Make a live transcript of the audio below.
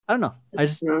I don't know. I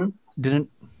just didn't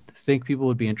think people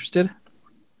would be interested.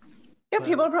 Yeah,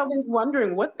 people are probably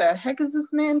wondering, what the heck is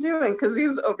this man doing? Because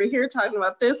he's over here talking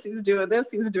about this, he's doing that.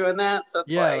 So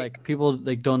it's like people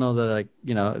like don't know that, like,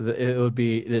 it would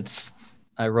be,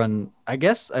 one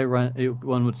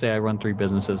would say I run 3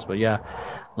 businesses, but yeah,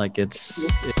 like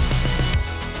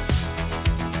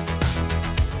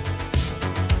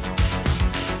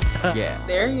yeah.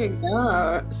 There you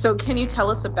go. So can you tell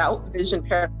us about Vision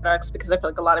Paradox? Because I feel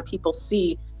like a lot of people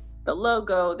see the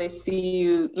logo, they see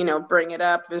you, bring it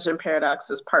up. Vision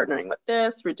Paradox is partnering with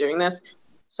this, we're doing this.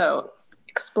 So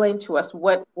explain to us,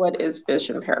 what is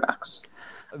Vision Paradox?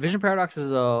 Vision Paradox is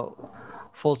a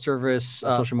full service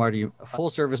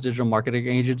digital marketing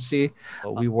agency.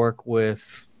 We work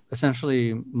with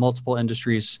essentially multiple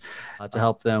industries to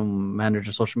help them manage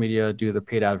their social media, do the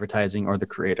paid advertising or the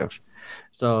creative.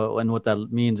 So, and what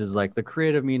that means is, like, the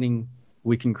creative meaning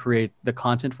we can create the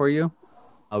content for you.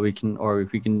 We can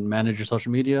manage your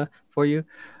social media for you,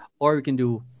 or we can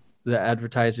do the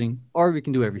advertising, or we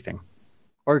can do everything,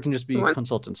 or we can just be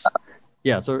consultants.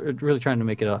 Yeah, so it's really trying to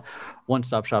make it a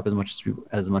one-stop shop as much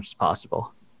as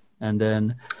possible. And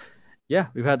then, yeah,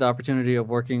 we've had the opportunity of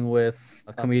working with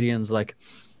comedians, like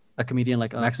a comedian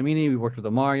like Maximini. We worked with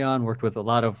Omarion, worked with a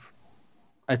lot of,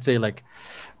 I'd say, like,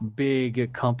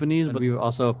 big companies, but we've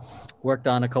also worked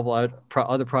on a couple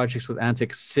other projects with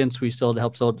Antics since we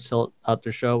helped sell out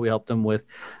their show. We helped them with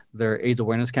their AIDS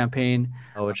awareness campaign,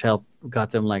 which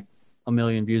got them like 1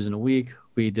 million views in a week.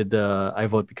 We did the I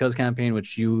Vote Because campaign,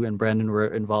 which you and Brandon were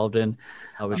involved in,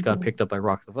 which got picked up by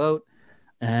Rock the Vote.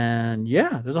 And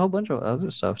yeah, there's a whole bunch of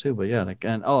other stuff too. But yeah,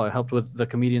 I helped with the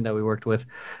comedian that we worked with,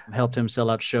 helped him sell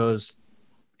out shows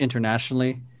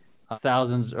internationally,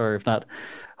 thousands, or if not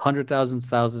 100,000,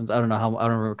 thousands. I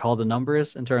don't recall the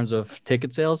numbers in terms of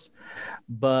ticket sales,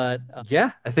 but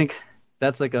yeah, I think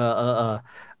that's like a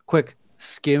quick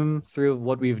skim through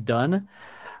what we've done.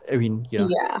 I mean, yeah,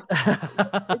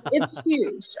 it's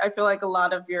huge. I feel like a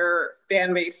lot of your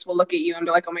fan base will look at you and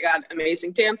be like, "Oh my God,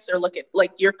 amazing dancer!" Look at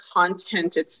like your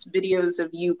content. It's videos of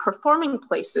you performing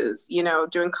places,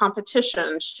 doing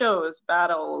competitions, shows,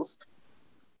 battles,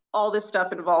 all this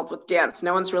stuff involved with dance.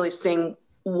 No one's really seeing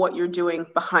what you're doing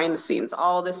behind the scenes,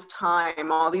 all this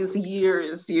time, all these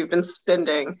years you've been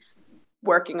spending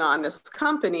working on this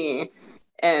company,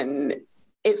 and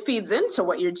it feeds into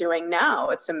what you're doing now.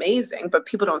 It's amazing, but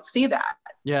people don't see that.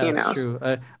 Yeah, that's true.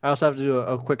 I also have to do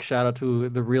a quick shout out to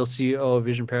the real CEO of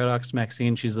Vision Paradox,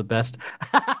 Maxine. She's the best.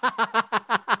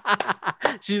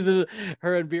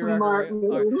 Her and B-Rock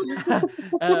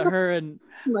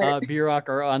B-Rock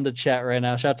are on the chat right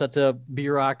now. Shouts out to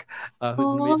B-Rock, who's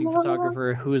an amazing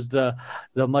photographer, who is the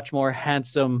much more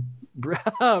handsome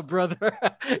brother.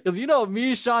 Because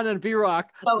me, Sean, and B-Rock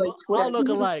all look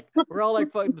alike. We're all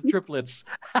like fucking the triplets.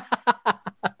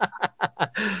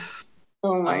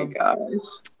 Oh my gosh.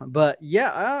 But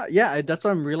yeah, that's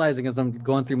what I'm realizing as I'm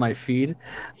going through my feed.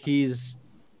 He's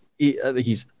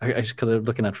because I'm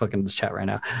looking at fucking this chat right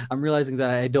now. I'm realizing that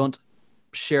I don't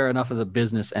share enough of the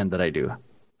business end that I do.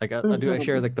 Like I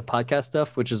share like the podcast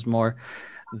stuff, which is more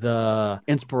the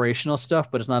inspirational stuff,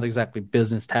 but it's not exactly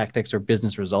business tactics or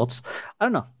business results. I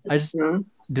don't know. I just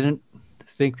didn't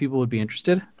think people would be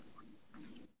interested.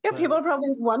 Yeah, people are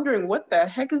probably wondering, what the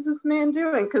heck is this man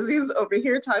doing? Because he's over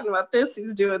here talking about this,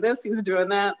 he's doing that.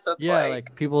 So it's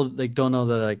like people like don't know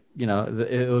that, like,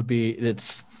 it would be,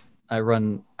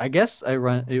 one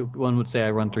would say I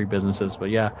run 3 businesses, but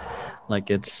yeah, like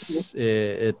it's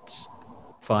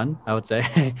fun, I would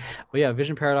say. But yeah,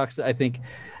 Vision Paradox, I think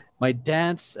my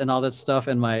dance and all that stuff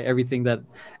and my everything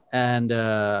and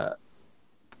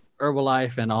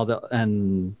Herbalife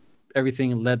and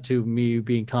everything led to me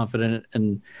being confident,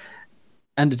 and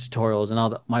the tutorials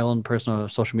and my own personal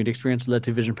social media experience led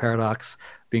to Vision Paradox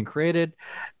being created.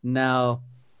 Now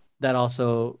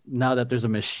that there's a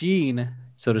machine,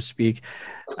 so to speak,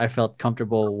 I felt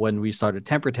comfortable when we started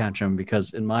Temper Tantrum,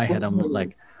 because in my head I'm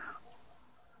like,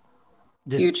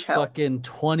 huge fucking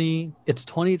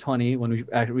 2020 when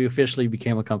we officially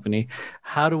became a company.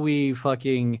 How do we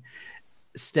fucking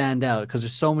stand out? Because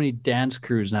there's so many dance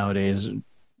crews nowadays,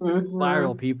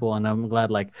 viral people, and I'm glad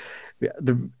like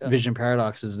the Vision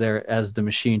Paradox is there as the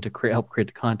machine to help create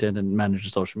the content and manage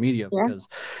the social media. Because,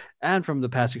 and from the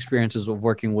past experiences of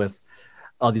working with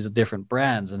all these different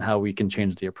brands and how we can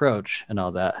change the approach and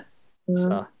all that.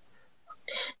 So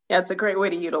yeah, it's a great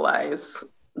way to utilize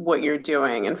what you're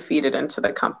doing and feed it into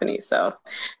the company. So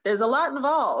there's a lot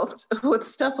involved with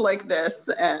stuff like this.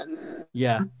 And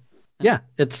yeah,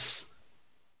 it's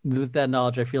with that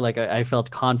knowledge, I feel like I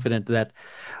felt confident that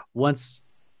once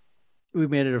we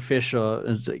made it official.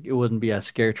 It's like it wouldn't be as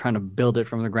scary trying to build it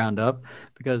from the ground up,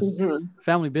 because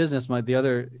family business,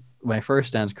 my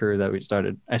first dance career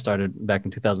that I started back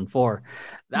in 2004.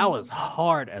 That was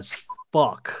hard as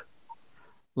fuck.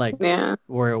 Like,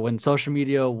 where when social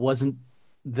media wasn't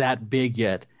that big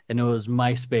yet, and it was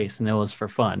MySpace, and it was for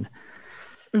fun.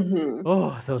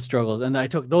 Oh, those struggles. And I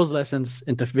took those lessons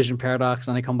into Vision Paradox,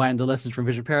 and I combined the lessons from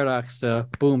Vision Paradox to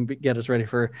boom, get us ready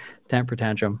for Temper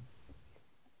Tantrum.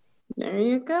 There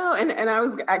you go. And I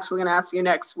was actually going to ask you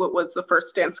next, what was the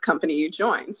first dance company you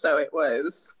joined? So it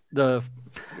was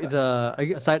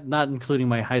aside, not including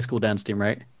my high school dance team,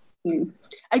 right?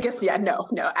 I guess, yeah, no,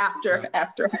 after high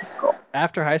school.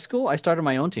 After high school, I started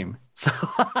my own team. So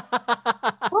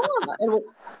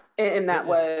and that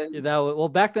was well,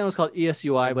 back then it was called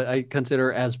ESUI, but I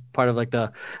consider as part of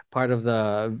the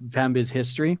FanBiz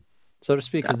history, so to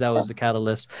speak, because that was the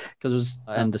catalyst, because it was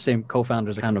and the same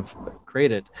co-founders kind of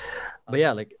created. But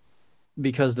yeah, like,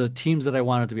 because the teams that I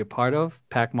wanted to be a part of,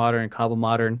 Pack Modern, Cabo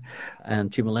Modern,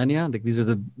 and Team Millennia, like these are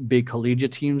the big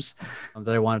collegiate teams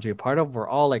that I wanted to be a part of, were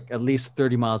all like at least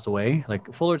 30 miles away,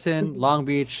 like Fullerton, Long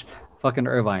Beach, fucking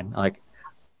Irvine. Like,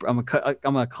 I'm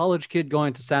a college kid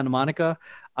going to Santa Monica.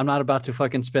 I'm not about to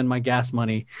fucking spend my gas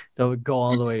money to go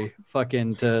all the way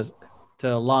fucking to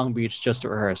Long Beach just to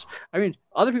rehearse. I mean,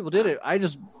 other people did it. I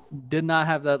just did not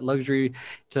have that luxury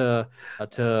to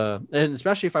and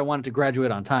especially if I wanted to graduate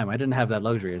on time, I didn't have that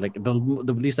luxury. Like, the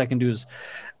least I can do is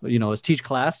teach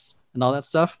class and all that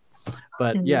stuff.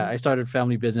 But yeah, I started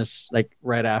family business like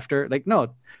right after, like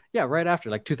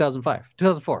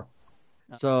 2004.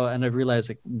 So, and I realized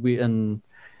like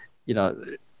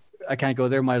I can't go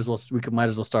there. Might as well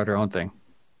start our own thing.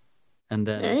 And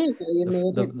then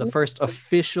the first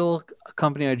official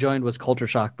company I joined was Culture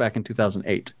Shock back in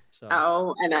 2008.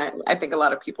 So, and I think a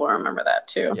lot of people remember that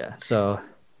too. Yeah. So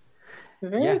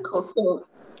very cool. So